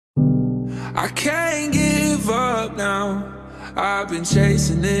I can't give up now. I've been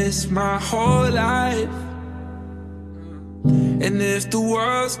chasing this my whole life. And if the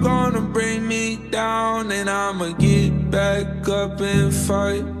world's gonna bring me down, then I'ma get back up and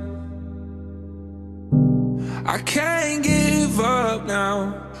fight. I can't give up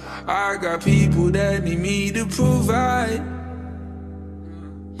now. I got people that need me to provide.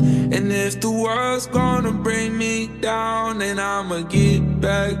 And if the world's gonna bring me down, then I'ma get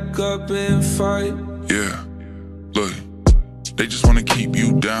back up and fight. Yeah, look, they just wanna keep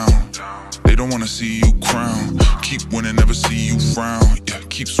you down. They don't wanna see you crown. Keep winning, never see you frown. Yeah,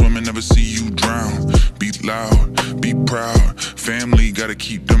 keep swimming, never see you drown. Be loud, be proud. Family, gotta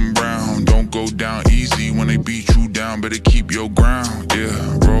keep them brown. Don't go down easy when they beat you down. Better keep your ground.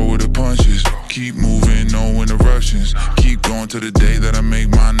 Yeah, roll with the punches. Keep moving, no interruptions. Keep going to the day that I make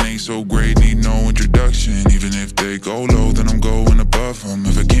my name so great. Need no introduction. Even if they go low, then I'm going above them.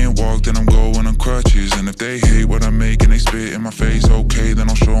 If I can't walk, then I'm going on crutches. And if they hate what I make and they spit in my face, okay, then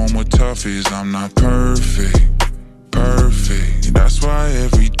I'll show them what tough is. I'm not perfect, perfect. That's why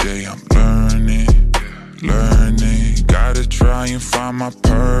every day I'm learning. Gotta try and find my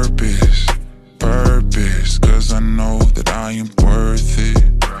purpose. Cause I know that I am worth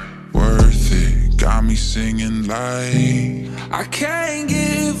it. Got me singing like I can't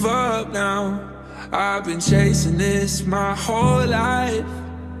give up now. I've been chasing this my whole life.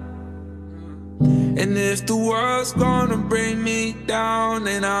 And if the world's gonna bring me down,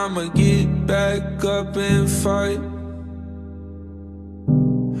 then I'ma get back up and fight.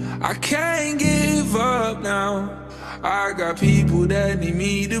 I can't give up now. I got people that need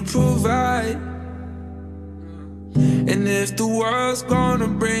me to provide. And if the world's gonna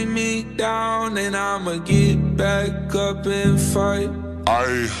bring me down, then I'ma get back up and fight.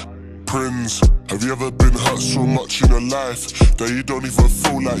 Prinz, have you ever been hurt so much in your life that you don't even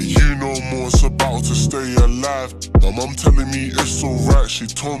feel like you no more? It's about to stay alive. My mum telling me it's alright. She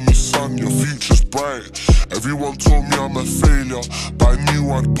told me, son, your future's bright. Everyone told me I'm a failure, but I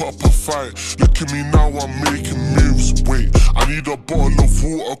knew I'd put up a fight. Look at me now, I'm making moves. Wait, I need a bottle of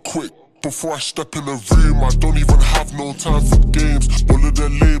water quick before I step in the room. I don't even have no time for games. All of the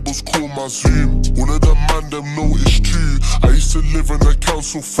labels call my Zoom. All of the man them know it's true. I used to live in the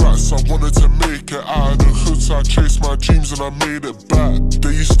council flats. I wanted to make it out of the hood, so I chased my dreams and I made it back.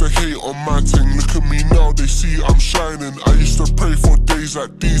 They used to hate on my thing. Look at me now, they see I'm shining. I used to pray for days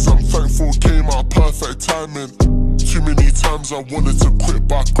like these. I'm thankful came out perfect timing. Too many times I wanted to quit,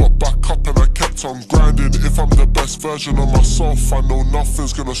 but I got back up and I kept on grinding. If I'm the best version of myself, I know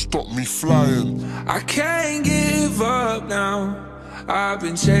nothing's gonna stop me flying. I can't give up now. I've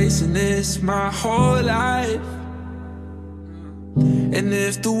been chasing this my whole life. And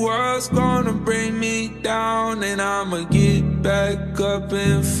if the world's gonna bring me down, then I'ma get back up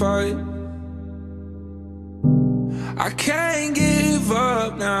and fight. I can't give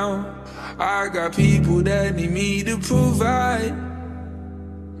up now. I got people that need me to provide.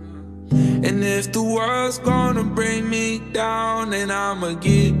 And if the world's gonna bring me down, then I'ma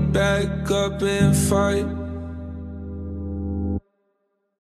get back up and fight.